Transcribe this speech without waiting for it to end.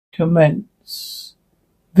Commence.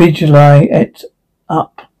 Vigili et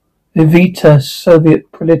up. Evita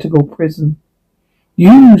Soviet political prison.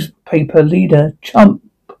 Newspaper leader chump.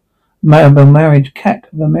 Marable marriage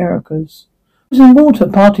cack of Americas. In water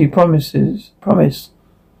party promise.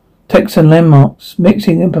 Texan landmarks.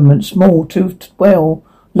 Mixing implement small toothed well.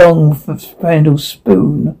 Long handle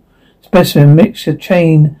spoon. Specimen mixture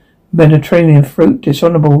chain. Mediterranean fruit.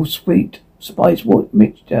 Dishonorable sweet. Spice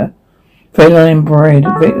mixture. Feline bread.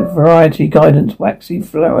 Variety guidance. Waxy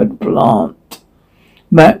flowered plant.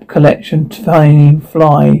 Map collection. Tiny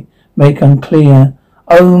fly. Make unclear.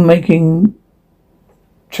 Oh, making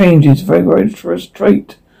changes. Very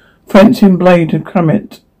straight. Fencing blade of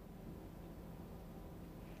Kermit.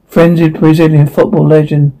 Frenzied Brazilian football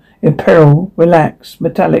legend. In peril. Relax.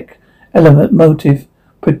 Metallic. Element motive.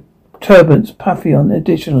 Perturbance. Papillon.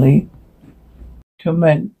 Additionally.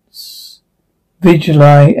 Commence.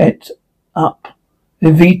 Vigili et up.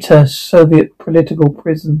 Evita Soviet political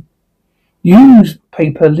prison.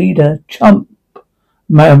 Newspaper leader chump.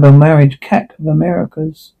 Marable marriage cack of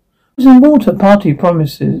Americas. In water party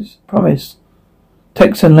promise.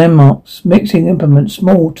 Texan landmarks. Mixing implement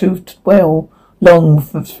small toothed well. Long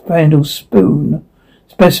handle spoon.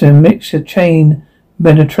 Specimen mixture chain.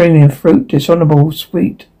 Mediterranean fruit. Dishonorable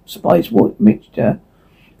sweet. Spice mixture.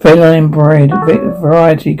 Feline bread.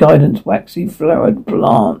 Variety guidance. Waxy flowered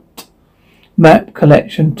plant. Map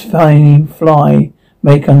collection. Tiny fly.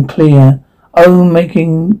 Make unclear. Oh,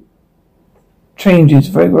 making changes.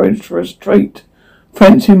 Very straight.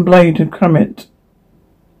 Fencing blade of Kermit.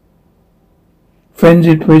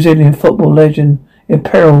 Frenzied Brazilian football legend. In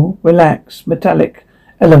peril. Relax. Metallic.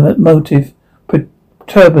 Element motive.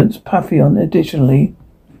 Perturbance. Papillon. Additionally.